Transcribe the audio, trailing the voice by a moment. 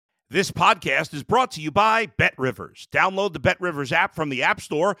This podcast is brought to you by BetRivers. Download the BetRivers app from the App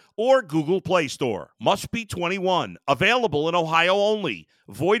Store or Google Play Store. Must be 21. Available in Ohio only.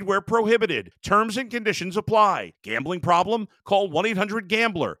 Void where prohibited. Terms and conditions apply. Gambling problem? Call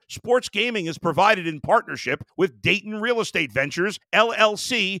 1-800-GAMBLER. Sports gaming is provided in partnership with Dayton Real Estate Ventures,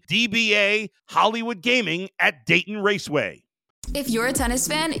 LLC, DBA, Hollywood Gaming at Dayton Raceway. If you're a tennis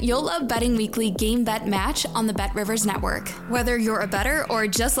fan, you'll love Betting Weekly Game Bet Match on the BetRivers Network. Whether you're a bettor or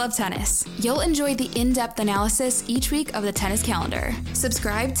just love tennis, you'll enjoy the in-depth analysis each week of the tennis calendar.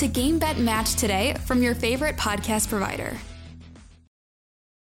 Subscribe to Game Bet Match today from your favorite podcast provider.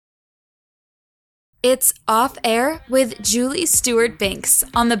 It's Off Air with Julie Stewart-Binks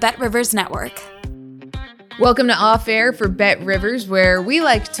on the BetRivers Network. Welcome to Off Air for BetRivers, where we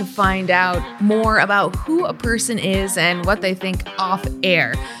like to find out more about who a person is and what they think off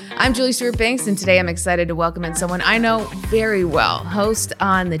air. I'm Julie Stewart-Binks, and today I'm excited to welcome in someone I know very well, host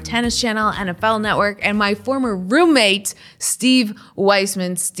on the Tennis Channel, NFL Network, and my former roommate, Steve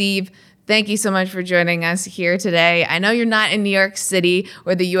Weissman. Steve, thank you so much for joining us here today. I know you're not in New York City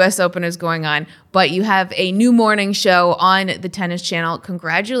where the U.S. Open is going on, but you have a new morning show on the Tennis Channel.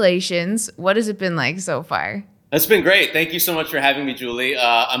 Congratulations. What has it been like so far? It's been great. Thank you so much for having me, Julie.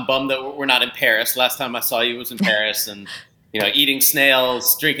 I'm bummed that we're not in Paris. Last time I saw you was in Paris, and eating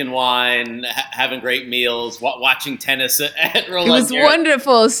snails, drinking wine, having great meals, watching tennis at Roland Garros. It was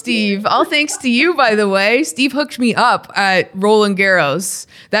wonderful, Steve. All thanks to you, by the way. Steve hooked me up at Roland Garros.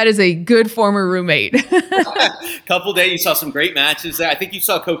 That is a good former roommate. Couple days, you saw some great matches there. I think you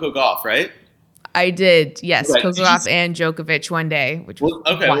saw Coco Gauff, right? I did, yes. Right. Coco Gauff and Djokovic one day, which was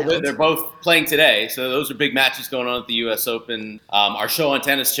wild. Well, they're both playing today, so those are big matches going on at the U.S. Open. Our show on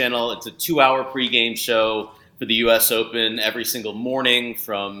Tennis Channel, it's a 2-hour pregame show for the U.S. Open every single morning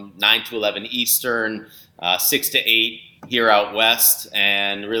from 9 to 11 Eastern, 6 to 8 here out west,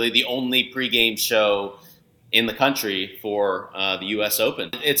 and really the only pregame show in the country for the U.S. Open.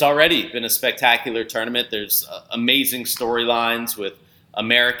 It's already been a spectacular tournament. There's amazing storylines with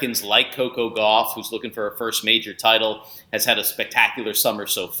Americans like Coco Gauff, who's looking for her first major title, has had a spectacular summer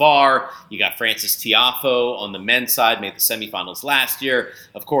so far. You got Frances Tiafoe on the men's side, made the semifinals last year.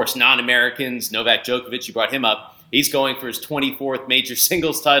 Of course, non-Americans, Novak Djokovic, you brought him up. He's going for his 24th major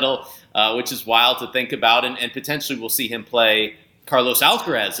singles title, which is wild to think about. And potentially we'll see him play Carlos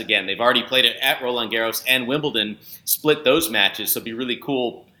Alcaraz again. They've already played it at Roland Garros and Wimbledon, split those matches. So it'd be really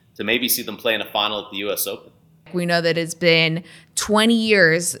cool to maybe see them play in a final at the U.S. Open. We know that it's been 20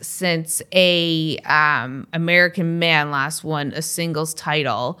 years since a American man last won a singles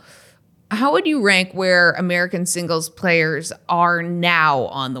title. How would you rank where American singles players are now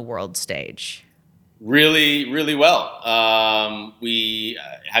on the world stage? Really, really well. We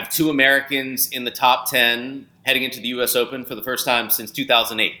have 2 Americans in the top 10 heading into the U.S. Open for the first time since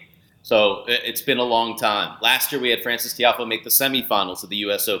 2008. So it's been a long time. Last year we had Frances Tiafoe make the semifinals of the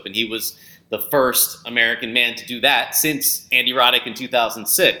U.S. Open. He was the first American man to do that since Andy Roddick in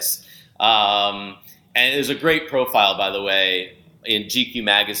 2006. And there's a great profile, by the way, in GQ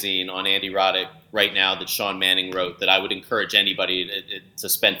magazine on Andy Roddick right now that Sean Manning wrote that I would encourage anybody to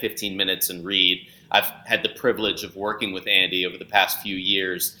spend 15 minutes and read. I've had the privilege of working with Andy over the past few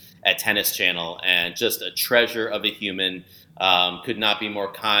years at Tennis Channel, and just a treasure of a human. Could not be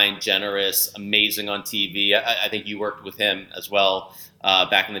more kind, generous, amazing on TV. I think you worked with him as well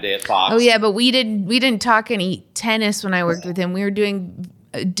back in the day at Fox. Oh yeah, but we didn't talk any tennis when I worked with him. We were doing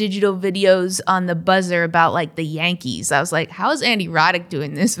digital videos on the buzzer about like the Yankees. I was like, how is Andy Roddick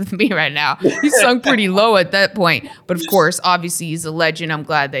doing this with me right now? He sunk pretty low at that point. But of course, obviously he's a legend. I'm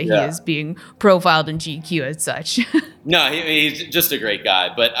glad that he is being profiled in GQ as such. No, he's just a great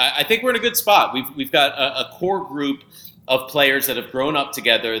guy. But I think we're in a good spot. We've got a core group of players that have grown up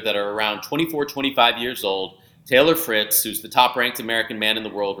together that are around 24, 25 years old. Taylor Fritz, who's the top-ranked American man in the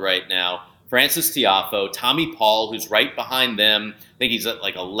world right now. Frances Tiafoe, Tommy Paul, who's right behind them. I think he's at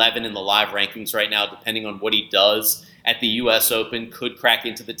like 11 in the live rankings right now, depending on what he does at the U.S. Open. Could crack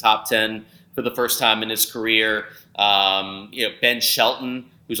into the top 10 for the first time in his career. Ben Shelton,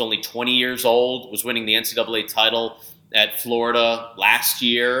 who's only 20 years old, was winning the NCAA title at Florida last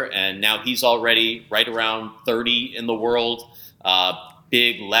year, and now he's already right around 30 in the world.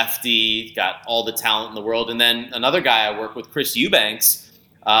 Big lefty, got all the talent in the world. And then another guy I work with, Chris Eubanks,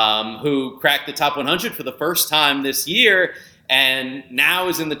 who cracked the top 100 for the first time this year and now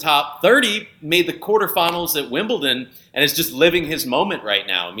is in the top 30, made the quarterfinals at Wimbledon, and is just living his moment right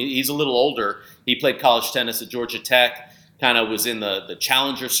now. I mean, he's a little older. He played college tennis at Georgia Tech, kind of was in the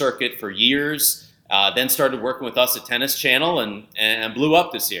challenger circuit for years, then started working with us at Tennis Channel and blew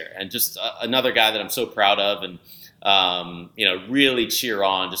up this year. And just another guy that I'm so proud of. And really cheer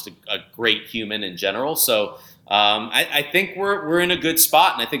on. Just a great human in general. So I think we're in a good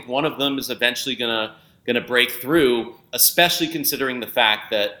spot, and I think one of them is eventually gonna break through, especially considering the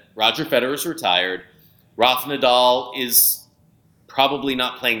fact that Roger Federer is retired. Rafa Nadal is probably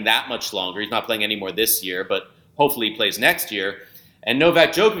not playing that much longer. He's not playing anymore this year, but hopefully he plays next year. And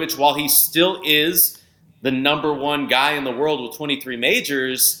Novak Djokovic, while he still is the number one guy in the world with 23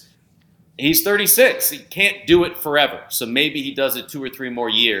 majors, he's 36. He can't do it forever. So maybe he does it 2 or 3 more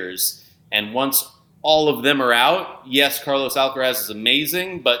years. And once all of them are out, yes, Carlos Alcaraz is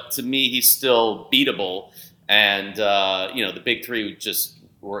amazing, but to me, he's still beatable. And, the big three just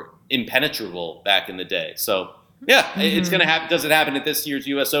were impenetrable back in the day. So, yeah, it's going to happen. Does it happen at this year's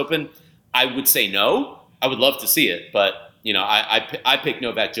U.S. Open? I would say no. I would love to see it, but I pick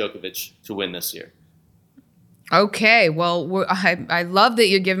Novak Djokovic to win this year. Okay, well, I love that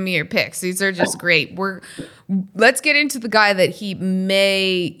you're giving me your picks. These are just great. Let's get into the guy that he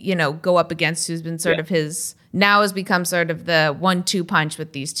may, go up against, who's been sort of has become sort of the 1-2 punch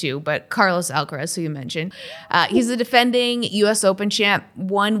with these two. But Carlos Alcaraz, who you mentioned, he's the defending U.S. Open champ,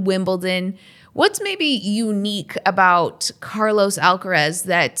 won Wimbledon. What's maybe unique about Carlos Alcaraz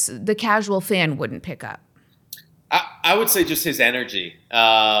that the casual fan wouldn't pick up? I would say just his energy,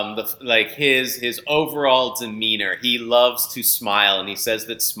 his overall demeanor. He loves to smile, and he says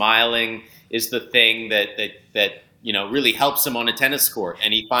that smiling is the thing that really helps him on a tennis court,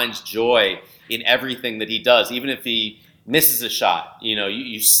 and he finds joy in everything that he does, even if he misses a shot.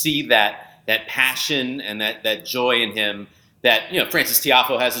 You see that passion and that joy in him that Francis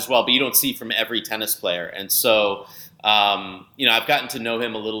Tiafoe has as well, but you don't see from every tennis player. And so I've gotten to know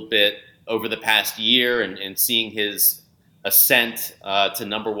him a little bit over the past year and seeing his ascent to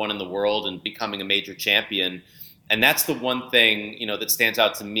number one in the world and becoming a major champion. And that's the one thing, that stands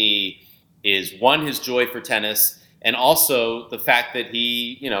out to me is, one, his joy for tennis, and also the fact that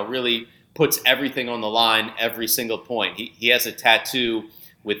he, really puts everything on the line every single point. He has a tattoo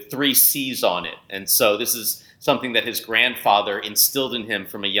with 3 C's on it. And so this is something that his grandfather instilled in him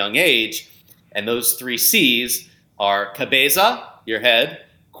from a young age. And those 3 C's are cabeza, your head,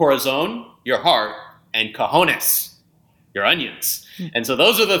 corazon, your heart, and cojones, your onions. And so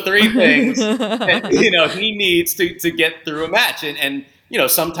those are the 3 things that, he needs to get through a match. And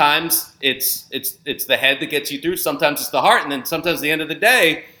sometimes it's the head that gets you through. Sometimes it's the heart. And then sometimes at the end of the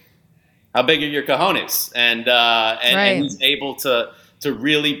day, how big are your cojones? And he's able to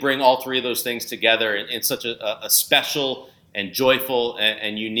really bring all 3 of those things together in such a special and joyful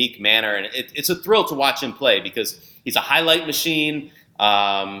and unique manner. And it's a thrill to watch him play because he's a highlight machine.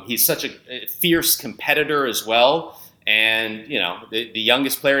 He's such a fierce competitor as well. And, the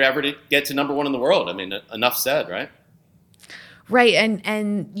youngest player ever to get to number one in the world. I mean, enough said, right? Right.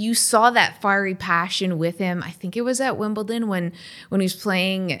 And you saw that fiery passion with him. I think it was at Wimbledon when he was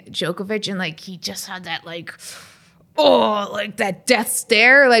playing Djokovic, and he just had that that death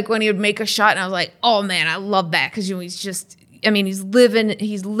stare, when he would make a shot. And I was like, oh man, I love that. Cause he's living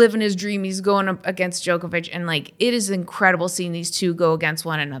his dream. He's going up against Djokovic, and it is incredible seeing these two go against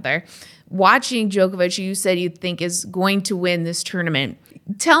one another. Watching Djokovic, you said you think is going to win this tournament.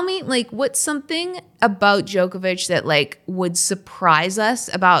 Tell me, what's something about Djokovic that would surprise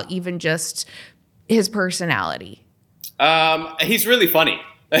us about even just his personality? He's really funny.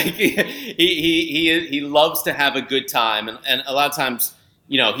 He loves to have a good time, and a lot of times,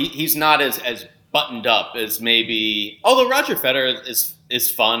 he's not as buttoned up as maybe. Although Roger Federer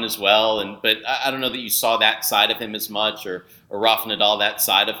is fun as well, but I don't know that you saw that side of him as much, or Rafa Nadal that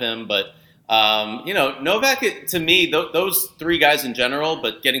side of him, but. Novak, to me, those 3 guys in general,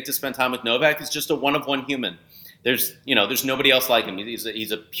 but getting to spend time with Novak is just a one-of-one human. There's nobody else like him.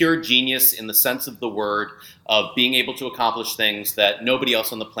 He's a pure genius in the sense of the word, of being able to accomplish things that nobody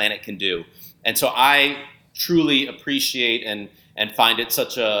else on the planet can do. And so I truly appreciate and find it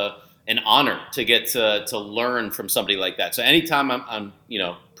such an honor to get to learn from somebody like that. So anytime I'm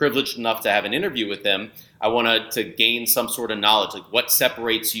privileged enough to have an interview with him, I want to gain some sort of knowledge, what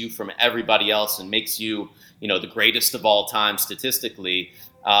separates you from everybody else and makes you, the greatest of all time statistically.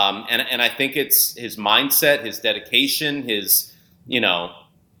 And I think it's his mindset, his dedication, his,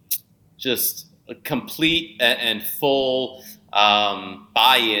 just a complete and full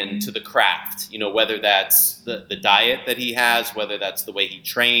buy-in to the craft, whether that's the diet that he has, whether that's the way he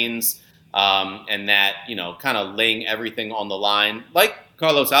trains, and that, kind of laying everything on the line, like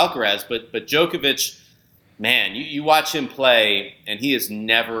Carlos Alcaraz, but Djokovic. Man, you watch him play, and he is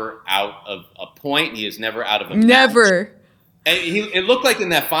never out of a point. He is never out of a match. Never. And it looked like in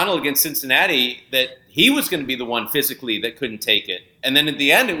that final against Cincinnati that he was going to be the one physically that couldn't take it. And then at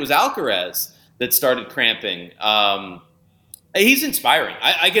the end, it was Alcaraz that started cramping. He's inspiring.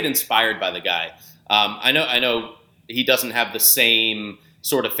 I get inspired by the guy. I know he doesn't have the same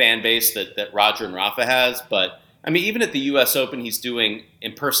sort of fan base that Roger and Rafa has, but I mean, even at the U.S. Open, he's doing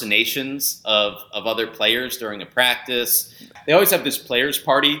impersonations of other players during a practice. They always have this players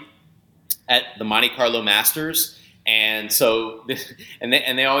party at the Monte Carlo Masters, and so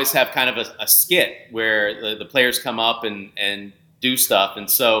they always have kind of a skit where the players come up and do stuff. And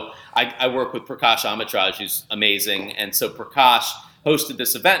so I work with Prakash Amitraj, who's amazing. And so Prakash hosted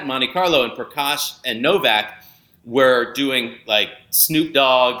this event in Monte Carlo, and Prakash and Novak were doing like Snoop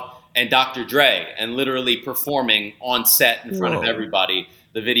Dogg and Dr. Dre and literally performing on set in front of everybody.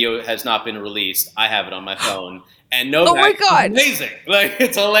 The video has not been released. I have it on my phone. And Novak, oh my God, amazing. Like,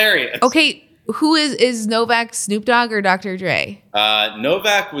 it's hilarious. Okay, who is Novak, Snoop Dogg or Dr. Dre?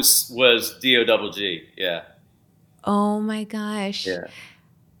 Novak was D-O-double-G, yeah. Oh my gosh. Yeah.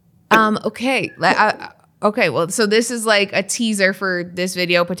 Okay. Okay. Well, so this is like a teaser for this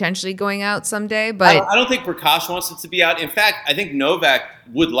video potentially going out someday, but I don't think Prakash wants it to be out. In fact, I think Novak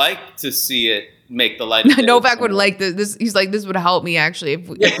would like to see it make the light. Novak would like this. He's like, this would help me actually if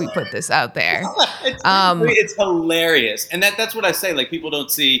we put this out there. It's hilarious, and that's what I say. Like, people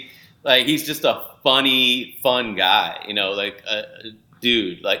don't see, like, he's just a funny, fun guy. You know, like a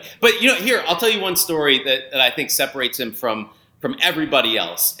dude. Like, but you know, here I'll tell you one story that I think separates him from everybody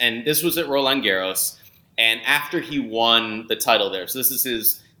else. And this was at Roland Garros. And after he won the title there, so this is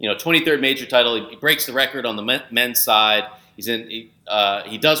his 23rd major title. He breaks the record on the men's side.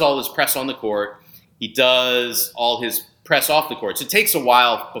 He does all his press on the court. He does all his press off the court. So it takes a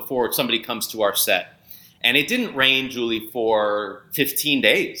while before somebody comes to our set. And it didn't rain, Julie, for 15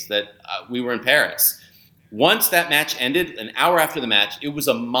 days that we were in Paris. Once that match ended, an hour after the match, it was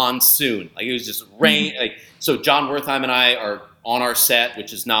a monsoon. Like, it was just rain. Like, so John Wertheim and I are on our set,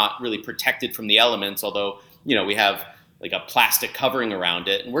 which is not really protected from the elements, although, we have like a plastic covering around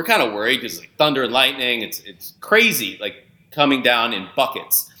it. And we're kind of worried because, like, thunder and lightning, it's crazy, like, coming down in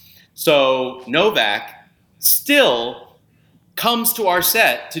buckets. So Novak still comes to our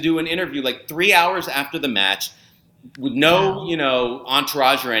set to do an interview like 3 hours after the match with no,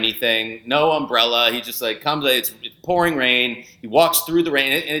 entourage or anything, no umbrella. He just like comes, it's pouring rain. He walks through the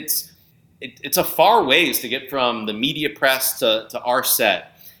rain. And it's a far ways to get from the media press to our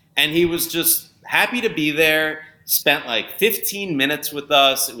set. And he was just happy to be there, spent like 15 minutes with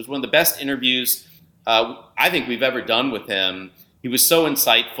us. It was one of the best interviews I think we've ever done with him. He was so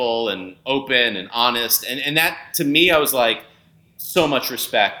insightful and open and honest. And that, to me, I was like, so much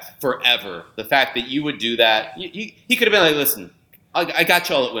respect forever. The fact that you would do that. He could have been like, listen, I got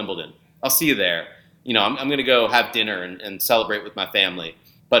you all at Wimbledon. I'll see you there. I'm going to go have dinner and celebrate with my family.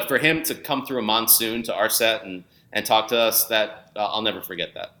 But for him to come through a monsoon to our set and talk to us, that I'll never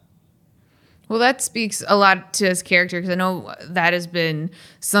forget that. Well, that speaks a lot to his character, because I know that has been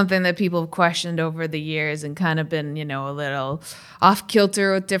something that people have questioned over the years and kind of been, a little off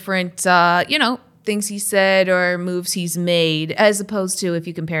kilter with different, things he said or moves he's made, as opposed to if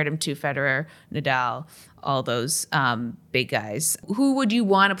you compared him to Federer, Nadal, all those big guys. Who would you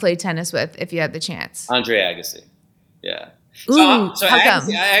want to play tennis with if you had the chance? Andre Agassi. Yeah. Ooh, so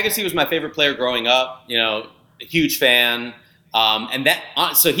Agassi was my favorite player growing up, a huge fan.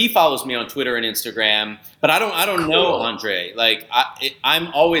 So he follows me on Twitter and Instagram, but I don't know Andre. Like, I'm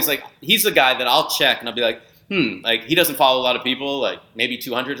always like, he's the guy that I'll check and I'll be like, like, he doesn't follow a lot of people, like maybe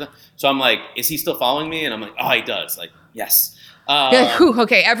 200. So I'm like, is he still following me? And I'm like, oh, he does. Like, yes.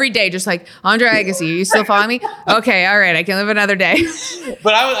 Okay, every day, just like, Andre Agassi, are you still following me? Okay, all right, I can live another day.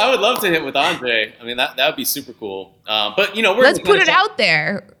 But I would love to hit with Andre. I mean, that would be super cool. But let's put it out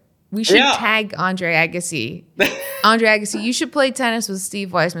there. We should tag Andre Agassi. Andre Agassi, you should play tennis with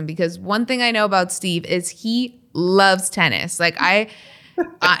Steve Weissman, because one thing I know about Steve is he loves tennis. Like,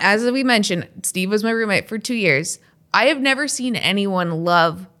 as we mentioned, Steve was my roommate for 2 years. I have never seen anyone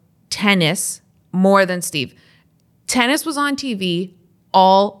love tennis more than Steve. Tennis was on TV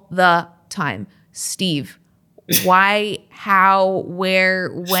all the time. Steve, why, how,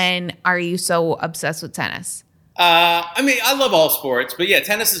 where, when are you so obsessed with tennis? I mean, I love all sports, but yeah,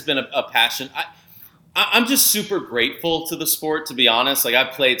 tennis has been a passion. I'm just super grateful to the sport, to be honest. Like,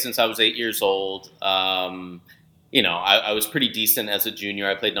 I've played since I was 8 years old. I was pretty decent as a junior.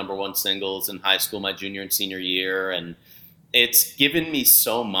 I played number one singles in high school my junior and senior year, and it's given me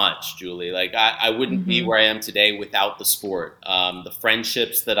so much, Julie. Like, I wouldn't be where I am today without the sport. The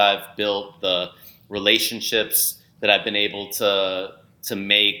friendships that I've built, the relationships that I've been able to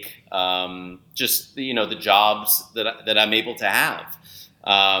make, just, the jobs that I'm able to have.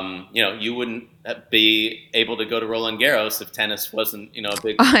 You be able to go to Roland Garros if tennis wasn't, a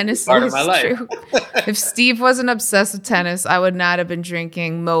big Honestly, part of my life. True. If Steve wasn't obsessed with tennis, I would not have been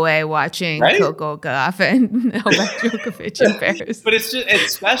drinking Moët, watching Coco Gauff and Novak Djokovic in Paris. But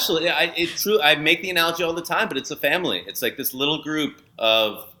it's special. It's true. I make the analogy all the time, but it's a family. It's like this little group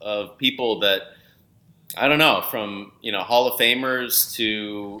of people that, I don't know, from, Hall of Famers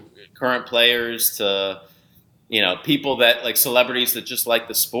to current players to, people that like celebrities that just like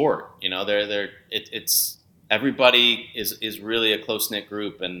the sport. It's everybody is really a close knit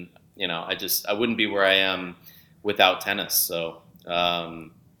group, and I wouldn't be where I am without tennis. So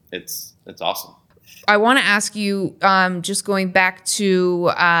it's awesome. I want to ask you, just going back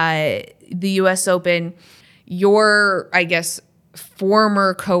to the U.S. Open, your, I guess,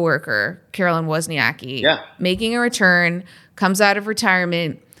 former coworker Caroline Wozniacki, making a return, comes out of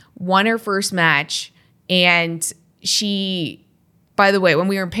retirement, won her first match. And she, by the way, when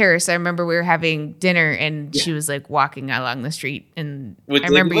we were in Paris, I remember we were having dinner and she was like walking along the street. And I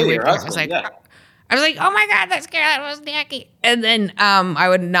remember you were I was like, oh my God, that's Caroline Wozniacki. And then I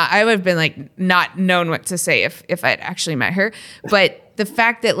would have been like, not known what to say if I'd actually met her. But the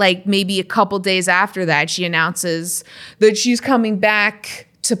fact that like maybe a couple days after that, she announces that she's coming back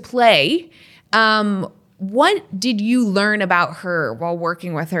to play. What did you learn about her while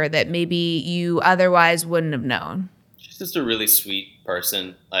working with her that maybe you otherwise wouldn't have known? She's just a really sweet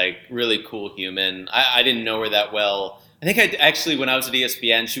person, like really cool human. I didn't know her that well. I think when I was at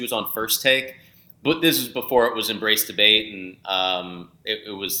ESPN, she was on First Take, but this was before it was Embrace Debate, and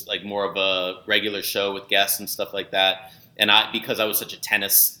it was like more of a regular show with guests and stuff like that. And because I was such a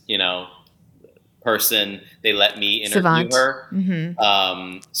tennis, person, they let me interview her.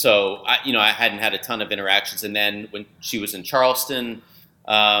 Mm-hmm. So I hadn't had a ton of interactions. And then when she was in Charleston,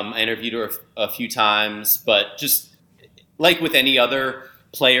 I interviewed her a few times. But just like with any other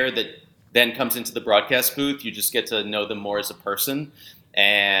player that then comes into the broadcast booth, you just get to know them more as a person.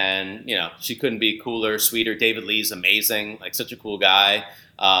 And she couldn't be cooler, sweeter. David Lee's amazing, like such a cool guy.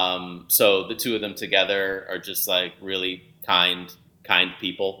 So the two of them together are just like really kind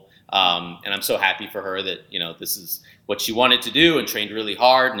people. And I'm so happy for her that, this is what she wanted to do and trained really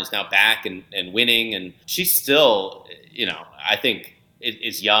hard and is now back and winning. And she's still, I think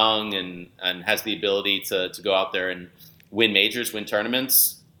is young and has the ability to go out there and win majors, win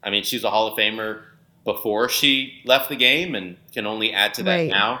tournaments. I mean, she's a Hall of Famer before she left the game and can only add to that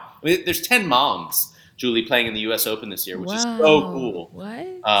now. I mean, there's 10 moms, Julie, playing in the U.S. Open this year, which is so cool.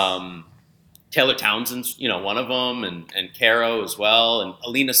 What? Taylor Townsend's, one of them, and Caro as well, and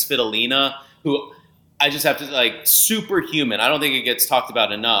Alina Svitolina, who I just have to like superhuman. I don't think it gets talked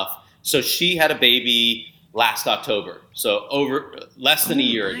about enough. So she had a baby last October, so over less than a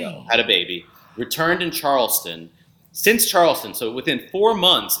year ago, had a baby, returned in Charleston. Since Charleston, so within 4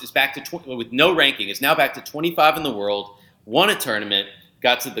 months, is back to with no ranking, is now back to 25 in the world. Won a tournament,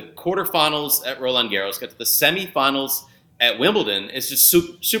 got to the quarterfinals at Roland Garros, got to the semifinals at Wimbledon. It's just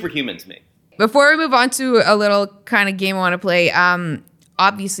superhuman to me. Before we move on to a little kind of game I want to play,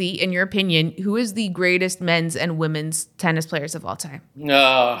 obviously, in your opinion, who is the greatest men's and women's tennis players of all time? You're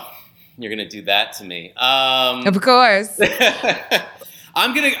going to do that to me. Of course.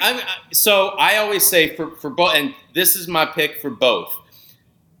 So I always say for both, and this is my pick for both.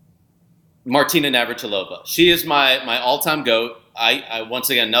 Martina Navratilova. She is my all-time GOAT. I once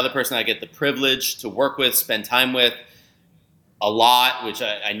again, another person I get the privilege to work with, spend time with a lot, which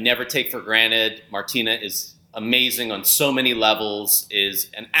I never take for granted. Martina is amazing on so many levels,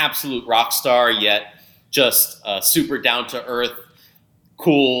 is an absolute rock star, yet just a super down-to-earth,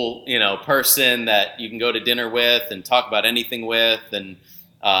 cool, person that you can go to dinner with and talk about anything with, and,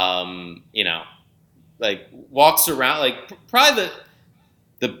 like walks around, like probably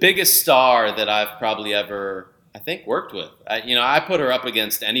the biggest star that I've probably ever, I think, worked with. I put her up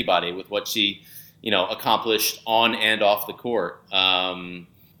against anybody with what she accomplished on and off the court.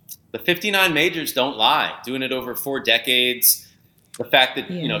 The 59 majors don't lie. Doing it over 4 decades. The fact that,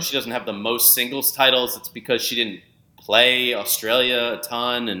 she doesn't have the most singles titles, it's because she didn't play Australia a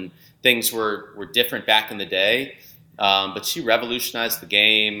ton and things were different back in the day. But she revolutionized the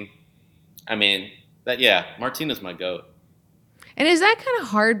game. I mean, Martina's my GOAT. And is that kind of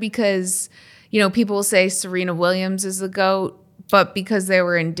hard because, people will say Serena Williams is the GOAT, but because they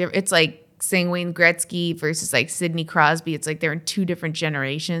were in it's like saying Wayne Gretzky versus like Sidney Crosby. It's like they're in 2 different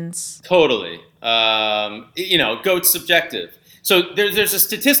generations. Totally. GOAT's subjective. So there's a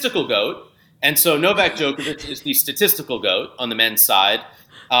statistical GOAT. And so Novak Djokovic is the statistical GOAT on the men's side.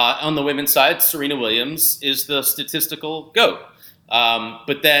 On the women's side, Serena Williams is the statistical GOAT.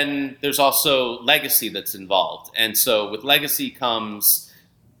 But then there's also legacy that's involved. And so with legacy comes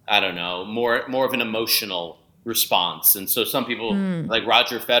I don't know, more of an emotional response. And so some people like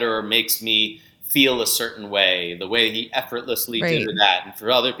Roger Federer makes me feel a certain way, the way he effortlessly did that. And for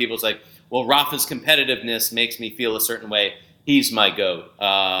other people, it's like, well, Rafa's competitiveness makes me feel a certain way. He's my GOAT.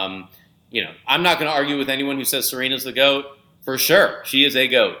 You know, I'm not going to argue with anyone who says Serena's the GOAT. For sure, she is a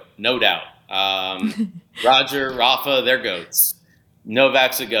GOAT, no doubt. Roger, Rafa, they're GOATs.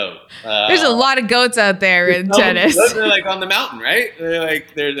 Novak's a GOAT. There's a lot of GOATs out there in tennis. They're like on the mountain, right?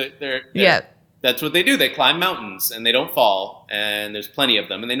 They're yeah. That's what they do. They climb mountains and they don't fall. And there's plenty of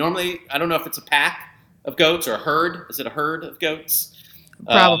them. And they normally, I don't know if it's a pack of goats or a herd. Is it a herd of goats?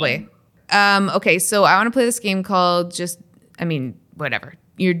 Probably. Okay, so I want to play this game called whatever.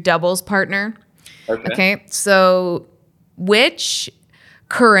 Your doubles partner. Okay. So which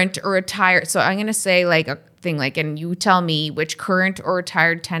current or retired, so I'm going to say like a thing like, and you tell me which current or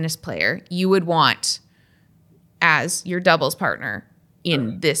retired tennis player you would want as your doubles partner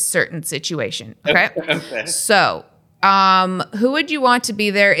in this certain situation. Okay. Okay. So, who would you want to be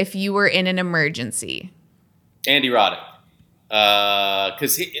there if you were in an emergency? Andy Roddick.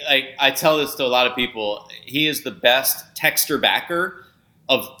 Because I tell this to a lot of people, he is the best texter backer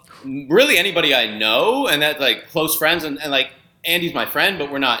of really anybody I know, and that like close friends, and like Andy's my friend,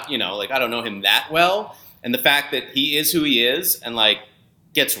 but we're not, you know, like I don't know him that well. And the fact that he is who he is and like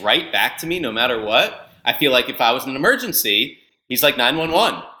gets right back to me no matter what, I feel like if I was in an emergency, he's like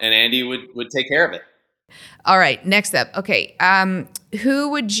 911 and Andy would take care of it. All right, next up. Okay, who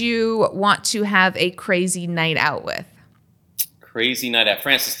would you want to have a crazy night out with? Crazy night out.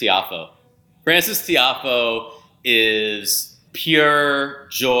 Francis Tiafoe. Francis Tiafoe is pure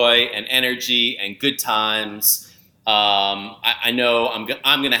joy and energy and good times. I know I'm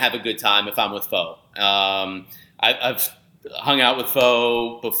going to have a good time if I'm with Foe. I've hung out with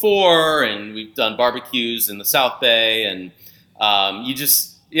Foe before, and we've done barbecues in the South Bay, and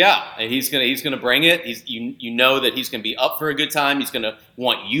he's gonna bring it. You know that he's gonna be up for a good time. He's gonna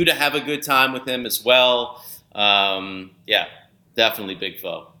want you to have a good time with him as well. Definitely big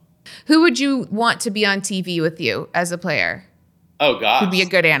Foe. Who would you want to be on TV with you as a player? Oh gosh, who'd be a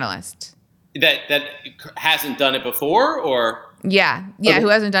good analyst? That hasn't done it before, or yeah, okay. Who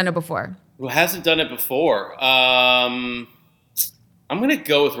hasn't done it before? Who hasn't done it before? I'm gonna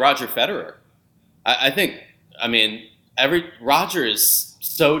go with Roger Federer. I think. I mean, Roger is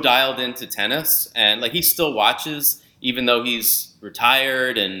so dialed into tennis, and like he still watches, even though he's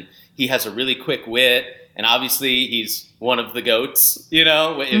retired, and he has a really quick wit, and obviously he's one of the GOATs. You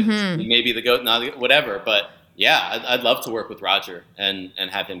know, maybe the GOAT, not whatever. But yeah, I'd love to work with Roger and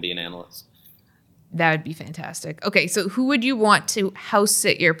have him be an analyst. That would be fantastic. Okay, so who would you want to house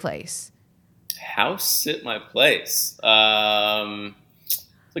sit your place? House sit my place.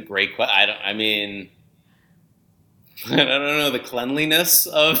 It's a great question. I don't know the cleanliness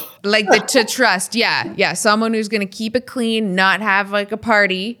of like to trust. Yeah. Someone who's going to keep it clean, not have like a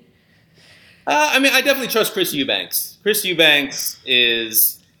party. I definitely trust Chris Eubanks. Chris Eubanks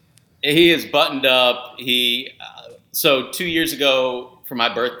is buttoned up. So 2 years ago for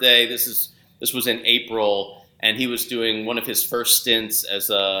my birthday, this was in April, and he was doing one of his first stints as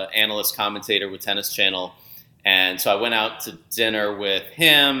a analyst commentator with Tennis Channel. And so I went out to dinner with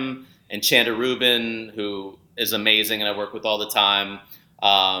him and Chanda Rubin, who is amazing and I work with all the time,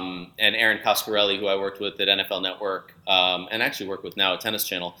 and Aaron Coscarelli, who I worked with at NFL Network, and actually work with now at Tennis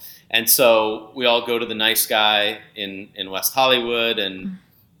Channel. And so we all go to the Nice Guy in West Hollywood, and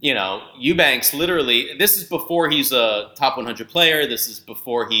you know, Eubanks literally, this is before he's a top 100 player. This is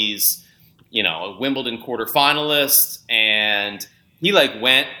before he's, you know, a Wimbledon quarterfinalist, and he like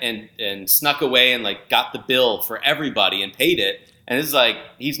went and snuck away and like got the bill for everybody and paid it. And it's like,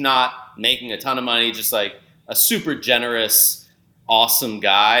 he's not making a ton of money, just like a super generous, awesome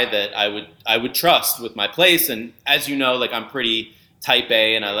guy that I would trust with my place. And as you know, like I'm pretty type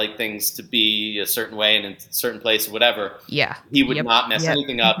A and I like things to be a certain way and in a certain place or whatever. Yeah. He would not mess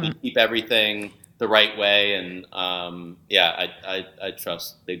anything up. He'd keep everything the right way. And I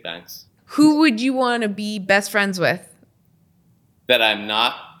trust Big Banks. Who would you want to be best friends with? That I'm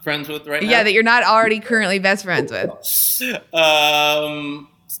not friends with right now? Yeah, that you're not already currently best friends with.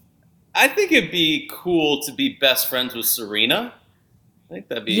 I think it'd be cool to be best friends with Serena. I think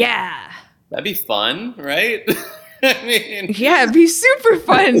that'd be fun, right? I mean, yeah, it'd be super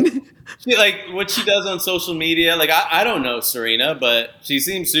fun. Like what she does on social media. Like I don't know Serena, but she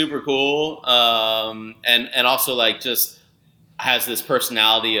seems super cool. And also like just has this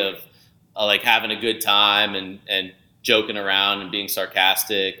personality of like having a good time and joking around and being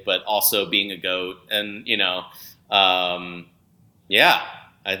sarcastic, but also being a GOAT. And you know, I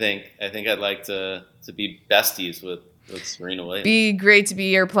think I'd like to be besties with Serena Williams. Be great to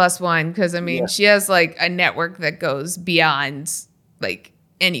be your +1 because, I mean, she has like a network that goes beyond like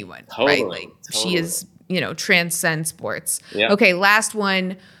anyone, right? Like she is, transcends sports. Yeah. Okay, last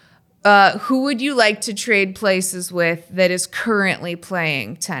one. Who would you like to trade places with that is currently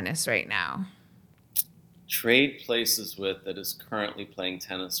playing tennis right now? Trade places with that is currently playing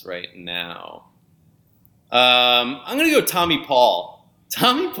tennis right now. I'm going to go Tommy Paul.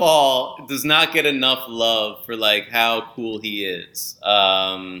 Tommy Paul does not get enough love for like how cool he is.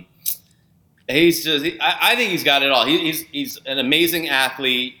 He's just, I think he's got it all. He's an amazing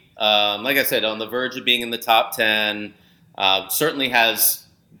athlete. Like I said, on the verge of being in the top 10. Certainly has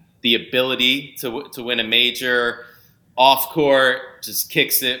the ability to win a major. Off court, just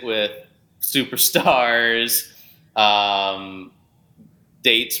kicks it with superstars.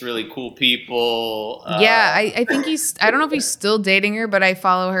 Dates really cool people. I think I don't know if he's still dating her, but I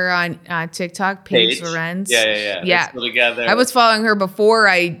follow her on TikTok, Paige Lorenz. Yeah. They're still together. I was following her before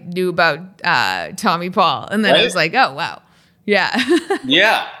I knew about Tommy Paul. And then I was like, oh, wow. Yeah.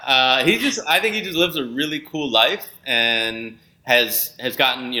 Yeah. I think he just lives a really cool life and has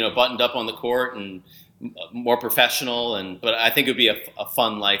gotten, buttoned up on the court and more professional. But I think it would be a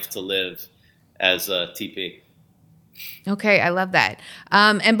fun life to live as a TP. Okay, I love that.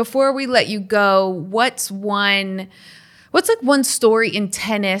 And before we let you go, what's one story in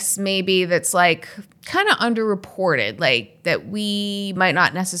tennis maybe that's like kind of underreported, like that we might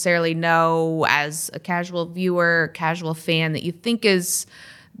not necessarily know as a casual viewer, casual fan that you think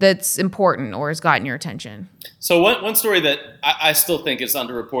that's important or has gotten your attention? So one story that I still think is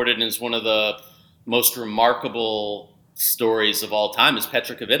underreported and is one of the most remarkable stories of all time is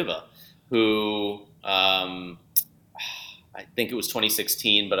Petra Kvitova, who I think it was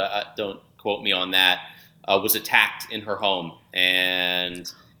 2016, but I don't quote me on that, was attacked in her home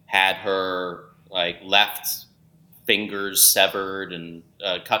and had her like left fingers severed and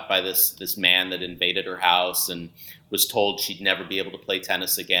cut by this man that invaded her house, and was told she'd never be able to play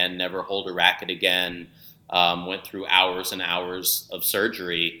tennis again, never hold a racket again, went through hours and hours of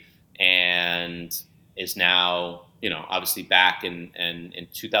surgery, and is now, obviously back in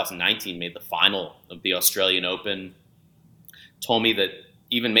 2019, made the final of the Australian Open. Told me that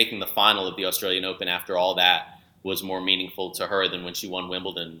even making the final of the Australian Open after all that was more meaningful to her than when she won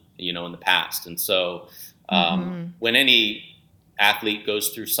Wimbledon, in the past. And so when any athlete goes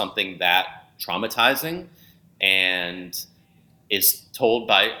through something that traumatizing and is told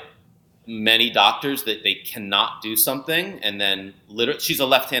by many doctors that they cannot do something, and then literally she's a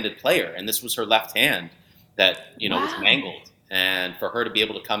left-handed player, and this was her left hand that, was mangled. And for her to be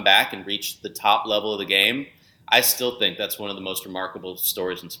able to come back and reach the top level of the game, I still think that's one of the most remarkable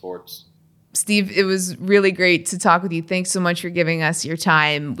stories in sports. Steve, it was really great to talk with you. Thanks so much for giving us your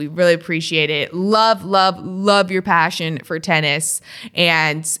time. We really appreciate it. Love, love, love your passion for tennis.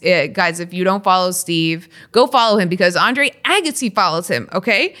 And guys, if you don't follow Steve, go follow him because Andre Agassi follows him,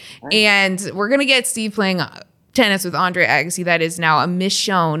 okay? Right. And we're going to get Steve playing tennis with Andre Agassi. That is now a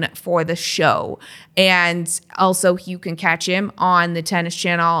michonne for the show. And also you can catch him on the Tennis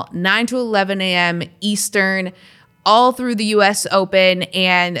Channel, 9 to 11 a.m. Eastern, all through the U.S. Open,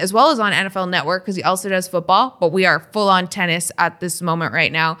 and as well as on NFL Network because he also does football. But we are full on tennis at this moment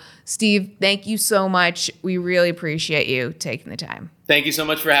right now. Steve, thank you so much. We really appreciate you taking the time. Thank you so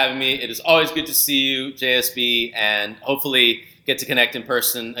much for having me. It is always good to see you, JSB, and hopefully get to connect in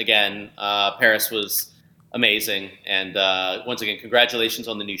person again. Paris was amazing. And once again, congratulations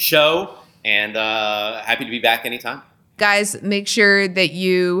on the new show, and happy to be back anytime. Guys, make sure that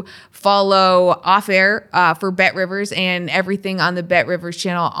you follow Off Air for Bet Rivers and everything on the Bet Rivers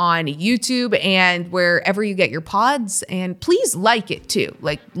channel on YouTube and wherever you get your pods. And please like it too.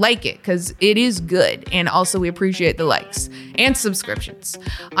 Like it because it is good. And also we appreciate the likes and subscriptions.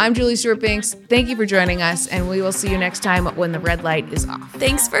 I'm Julie Stewart-Binks. Thank you for joining us. And we will see you next time when the red light is off.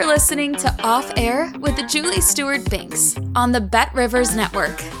 Thanks for listening to Off Air with Julie Stewart-Binks on the Bet Rivers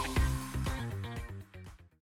Network.